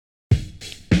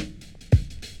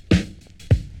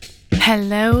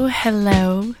Hello,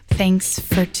 hello. Thanks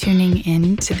for tuning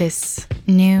in to this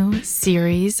new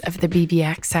series of the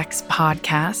BBXX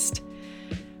podcast.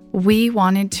 We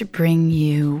wanted to bring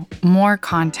you more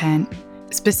content,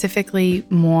 specifically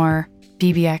more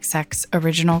BBXX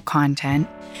original content,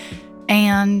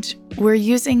 and we're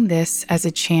using this as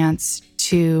a chance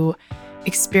to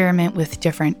experiment with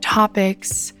different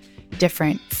topics,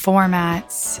 different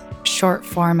formats, short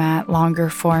format, longer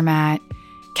format,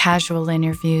 casual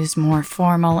interviews, more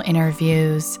formal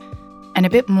interviews, and a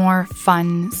bit more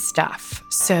fun stuff.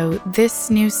 So this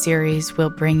new series will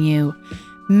bring you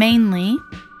mainly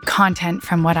content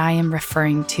from what I am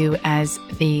referring to as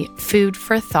the Food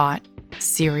for Thought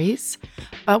series,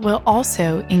 but will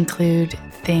also include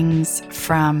things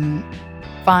from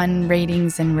fun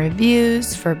ratings and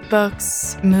reviews for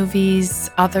books, movies,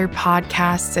 other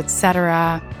podcasts,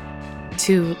 etc.,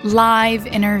 to live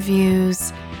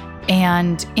interviews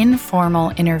and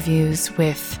informal interviews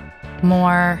with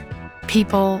more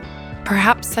people,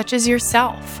 perhaps such as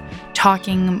yourself,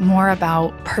 talking more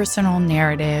about personal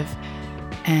narrative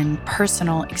and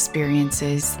personal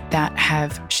experiences that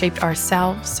have shaped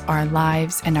ourselves, our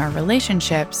lives, and our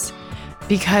relationships.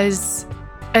 Because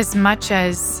as much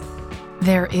as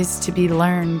there is to be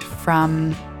learned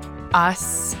from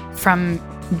us, from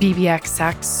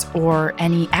BBXX or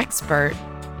any expert,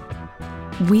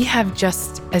 we have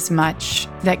just as much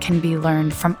that can be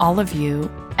learned from all of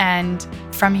you and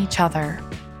from each other.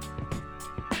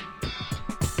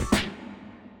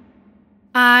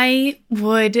 I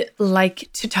would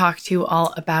like to talk to you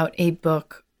all about a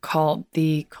book called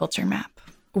The Culture Map,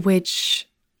 which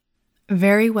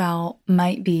very well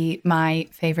might be my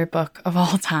favorite book of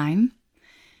all time.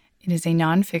 It is a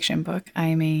nonfiction book. I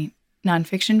am a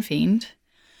nonfiction fiend.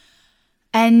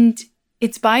 And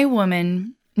it's by a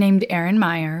woman named Erin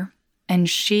Meyer, and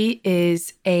she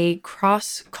is a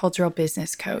cross-cultural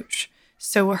business coach.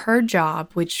 So her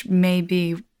job, which may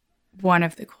be one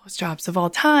of the coolest jobs of all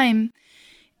time,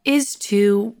 is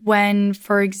to, when,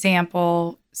 for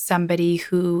example, somebody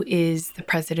who is the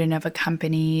president of a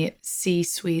company,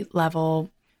 C-suite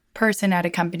level person at a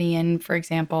company in, for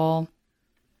example,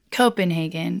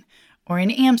 Copenhagen or in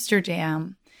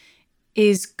Amsterdam,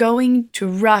 is going to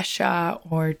Russia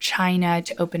or China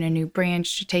to open a new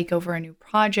branch, to take over a new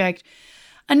project,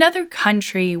 another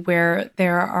country where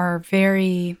there are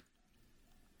very,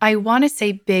 I want to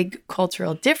say big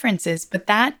cultural differences, but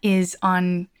that is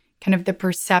on kind of the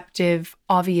perceptive,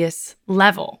 obvious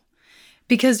level.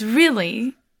 Because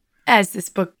really, as this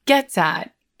book gets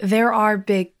at, there are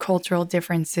big cultural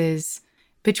differences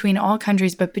between all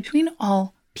countries, but between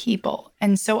all people.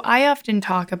 And so I often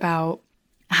talk about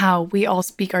how we all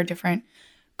speak our different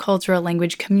cultural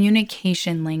language,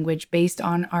 communication language based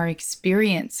on our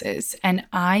experiences. And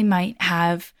I might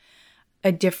have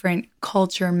a different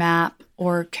culture map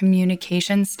or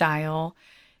communication style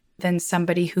than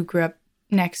somebody who grew up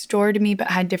next door to me but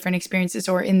had different experiences,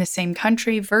 or in the same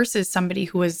country versus somebody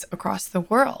who was across the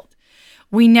world.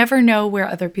 We never know where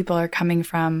other people are coming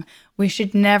from. We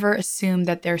should never assume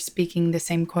that they're speaking the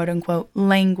same quote unquote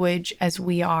language as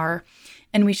we are.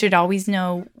 And we should always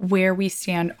know where we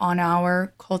stand on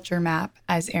our culture map,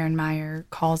 as Erin Meyer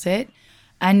calls it,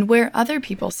 and where other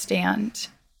people stand.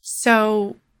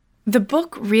 So the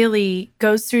book really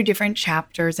goes through different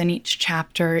chapters, and each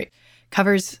chapter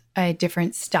covers a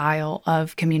different style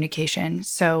of communication.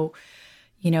 So,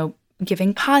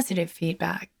 giving positive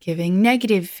feedback, giving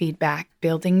negative feedback,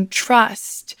 building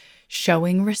trust,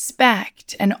 showing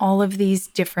respect, and all of these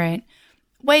different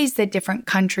ways that different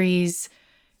countries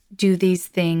do these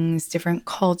things, different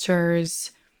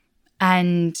cultures,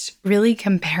 and really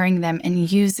comparing them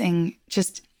and using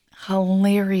just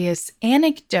hilarious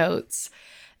anecdotes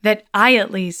that I at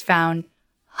least found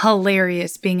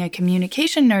hilarious, being a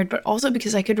communication nerd, but also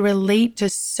because I could relate to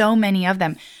so many of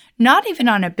them, not even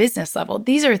on a business level.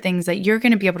 These are things that you're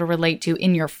going to be able to relate to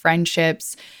in your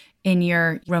friendships, in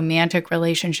your romantic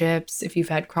relationships, if you've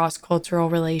had cross-cultural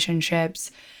relationships,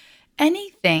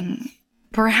 anything,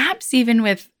 perhaps even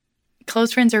with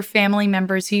close friends or family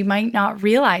members who you might not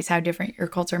realize how different your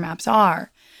culture maps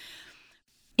are.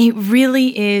 It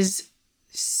really is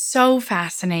so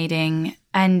fascinating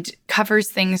and covers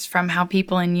things from how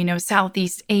people in,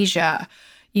 Southeast Asia,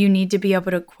 you need to be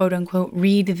able to quote unquote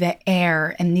read the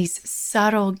air, and these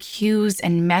subtle cues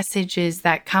and messages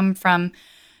that come from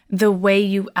the way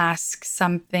you ask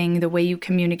something, the way you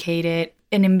communicate it,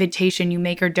 an invitation you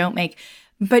make or don't make.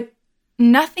 But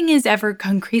nothing is ever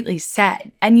concretely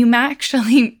said. And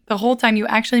the whole time you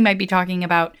actually might be talking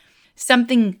about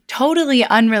something totally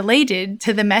unrelated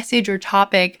to the message or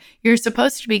topic you're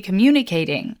supposed to be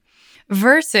communicating,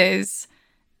 versus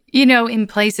In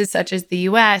places such as the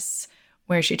US,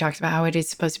 where she talks about how it is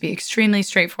supposed to be extremely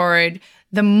straightforward,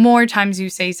 the more times you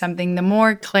say something, the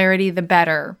more clarity, the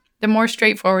better. The more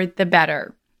straightforward, the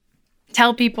better.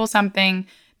 Tell people something,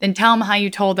 then tell them how you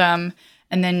told them,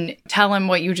 and then tell them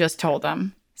what you just told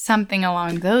them. Something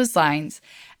along those lines.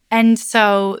 And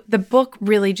so the book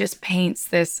really just paints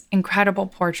this incredible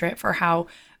portrait for how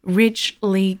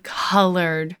richly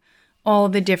colored all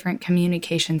the different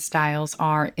communication styles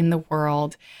are in the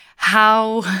world,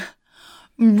 how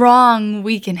wrong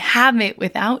we can have it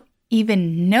without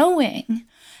even knowing,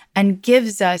 and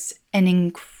gives us an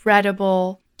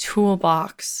incredible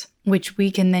toolbox, which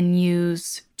we can then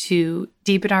use to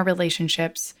deepen our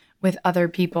relationships with other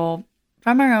people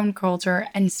from our own culture,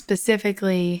 and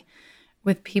specifically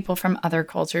with people from other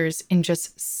cultures in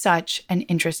just such an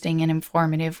interesting and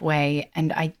informative way.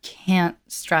 And I can't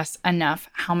stress enough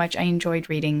how much I enjoyed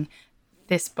reading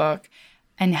this book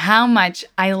and how much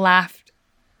I laughed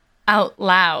out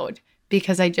loud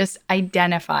because I just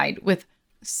identified with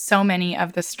so many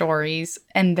of the stories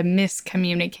and the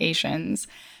miscommunications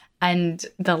and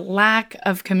the lack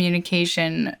of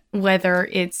communication, whether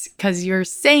it's because you're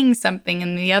saying something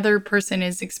and the other person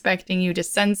is expecting you to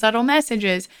send subtle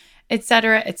messages, et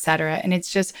cetera, et cetera. And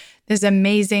it's just this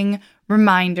amazing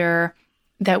reminder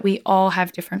that we all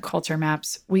have different culture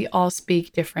maps. We all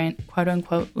speak different quote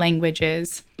unquote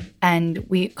languages, and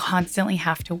we constantly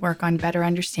have to work on better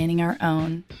understanding our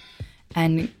own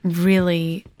and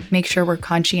really make sure we're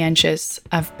conscientious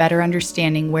of better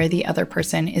understanding where the other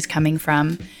person is coming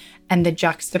from and the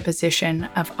juxtaposition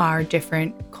of our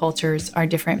different cultures, our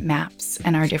different maps,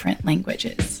 and our different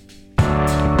languages.